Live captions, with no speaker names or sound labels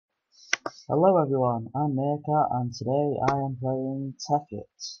Hello everyone, I'm Meerkat and today I am playing Tekkit.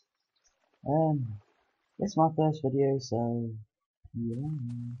 This is my first video, so yeah,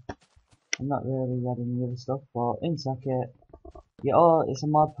 I'm not really read any other stuff, but in Tekkit, it's a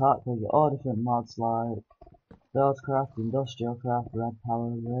mod pack where you get all different mods like Buildcraft, Industrial Craft, Red Power,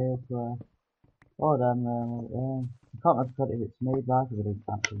 Railcraft, all them I can't really put it it's made by because I don't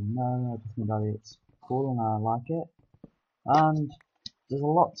actually know, I just know that it's cool and I like it. And there's a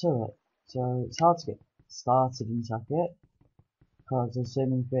lot to it, so it's hard to get started in Tekkit because there's so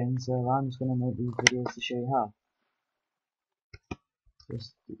many things, so I'm just going to make these videos to show you how.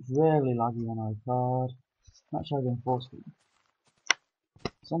 It's really laggy when I record. I'm actually going full screen.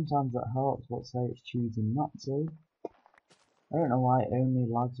 Sometimes that helps, but say it's choosing not to. I don't know why it only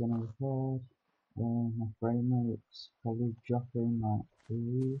lags when I record. My frame rate's probably dropping like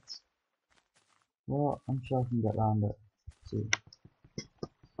 8. Well, I'm sure I can get around it too.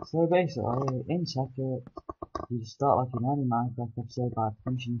 So basically, in Tekkit, you just start like in any Minecraft episode by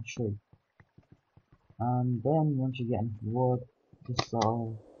punching a tree. And then once you get enough wood, just sort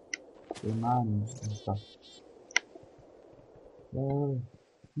of do mining and stuff. So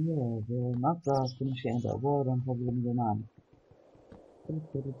yeah, then after I finish getting a bit of wood, I'm probably gonna go mine.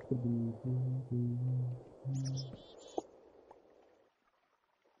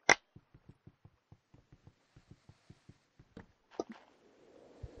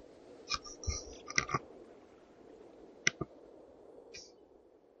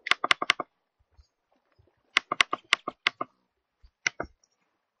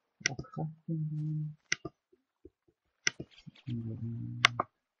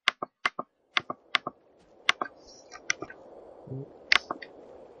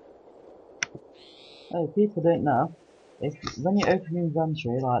 Oh, people don't know. When you open your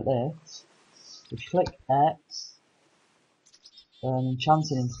inventory like this, if you click X,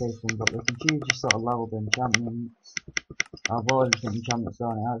 enchanting increasing, but we can choose just sort of level the enchantments. I've already put enchantments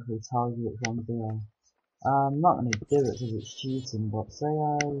on, it actually tells you which ones they are. I'm not going to do it because it's cheating, but say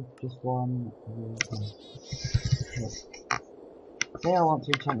I just want say I want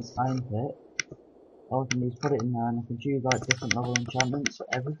to enchant this iron pit, all I can do is put it in there and I can choose like different level enchantments for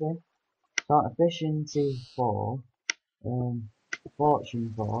everything. So efficiency 4,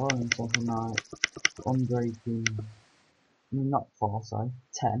 fortune 4, and something like unbreaking, not 4, sorry,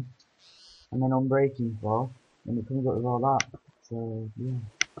 10, and then unbreaking 4, and it comes up with all that. So yeah,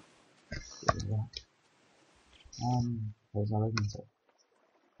 there's our isn't it?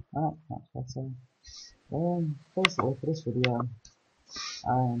 Alright, that's better. Basically for this video,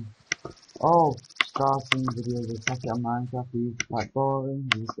 all starting videos with Tekkit on Minecraft are usually quite boring,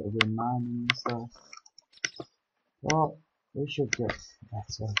 you just get doing mining and stuff. But we should get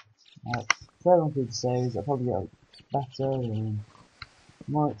better. Further on through the series, I'll probably get better and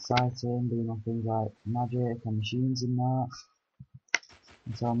more exciting, doing on things like magic and machines and that.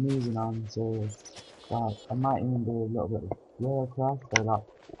 And so I'm moving on to, like, I might even do a little bit of Railcraft, but like,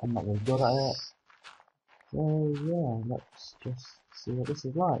 I'm not really good at it. So yeah, let's just see what this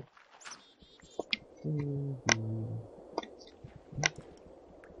is like. Really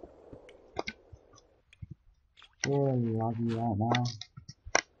laggy right now.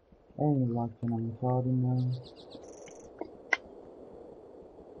 Only lag when I'm recording though.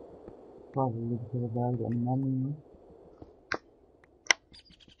 Probably because I've already got a menu.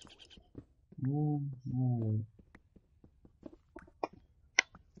 No.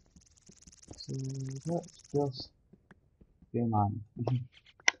 So let's just go mine.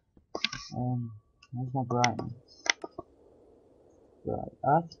 Where's my brightness? Right,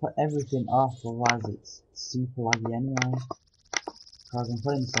 I have to put everything off, otherwise it's super laggy anyway. Because I'm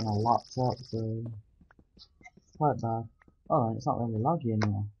putting this on a laptop, so it's quite bad. Oh, it's not really laggy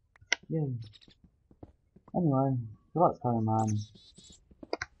anymore. Yeah. Anyway, so let's go mine.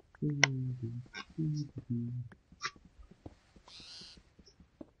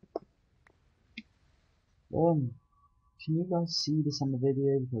 Can you guys see this on the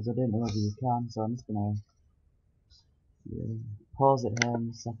video? Because I don't know whether you can, so I'm just gonna pause it here in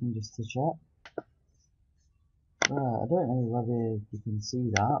a second just to check. I don't know whether you can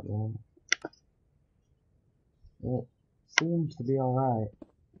see that, but it seems to be alright.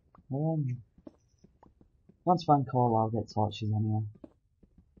 Once Van call, I'll get torches anyway.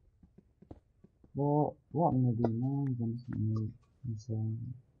 But what I'm gonna do now is I'm just gonna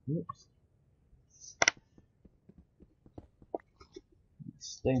oops.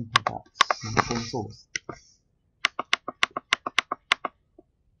 Stone pickaxe and stone tools.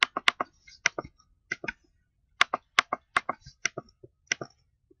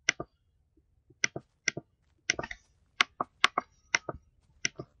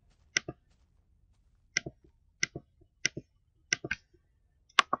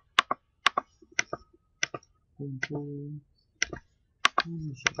 I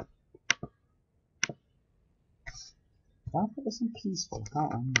put this in peaceful? I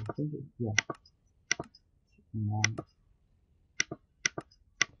can't remember. I think it, yeah.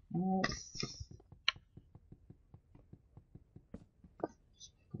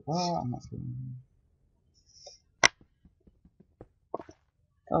 Oh, I'm not going.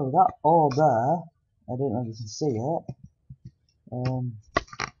 Oh, that orb there. I don't know if you can see it.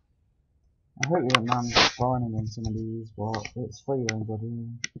 I hope you don't mind spawning in some of these, but it's for your own good.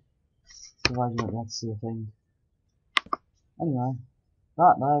 Otherwise, you won't be able to see a thing. Anyway,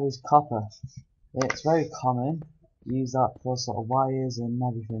 that there is copper. It's very common. Use that for sort of wires and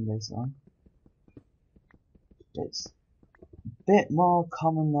everything, basically. It's a bit more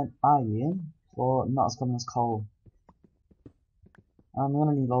common than iron, but not as common as coal. I'm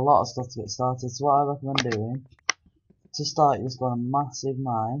gonna need a lot of stuff to get started, so what I recommend doing, to start, you just go on a massive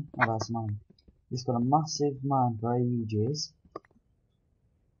mine. Oh, that's mine. You just got a massive mine for ages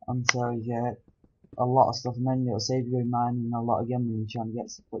until you get a lot of stuff, and then it'll save you going mining a lot again when you're trying to get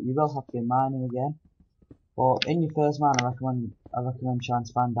stuff. But you will have to go mining again. But in your first mine, I recommend trying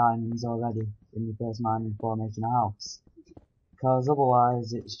to find diamonds already in your first mine before making a house, because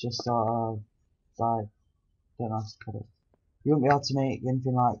otherwise it's just sort of like, don't know how to put it. You won't be able to make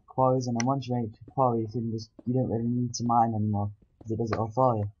anything like quarries, and then once you make a quarry, you don't really need to mine anymore because it does it all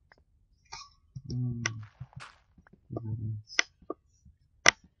for you.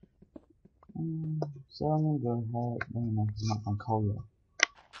 So I'm gonna go ahead. No, it's not on coal yet.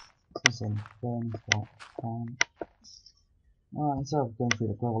 Listen, burn spot. Alright, instead of going through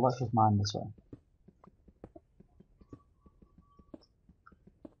the gravel, let's just mine this way.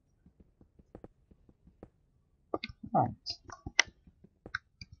 Right.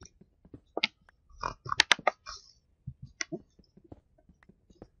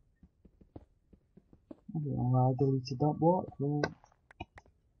 I don't know why I deleted that block, but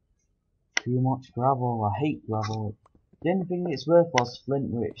too much gravel. I hate gravel. The only thing it's worth was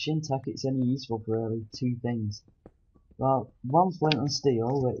flint, which in Tekkit's only useful for really two things. Well, one's flint and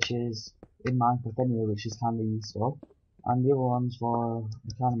steel, which is in Minecraft anyway, which is kind of useful, and the other one's for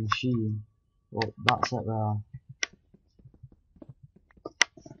a kind of machine. But that's it there.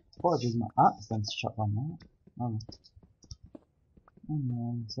 Thought I'd use my axe then to chop on that. Oh.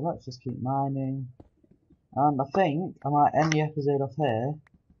 So let's just keep mining. And I think I might end the episode off here,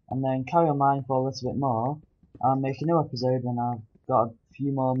 and then carry on mining for a little bit more, and make a new episode when I've got a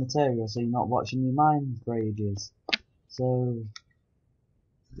few more material, so you're not watching me mine for ages. So,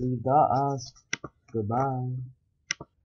 leave that as goodbye.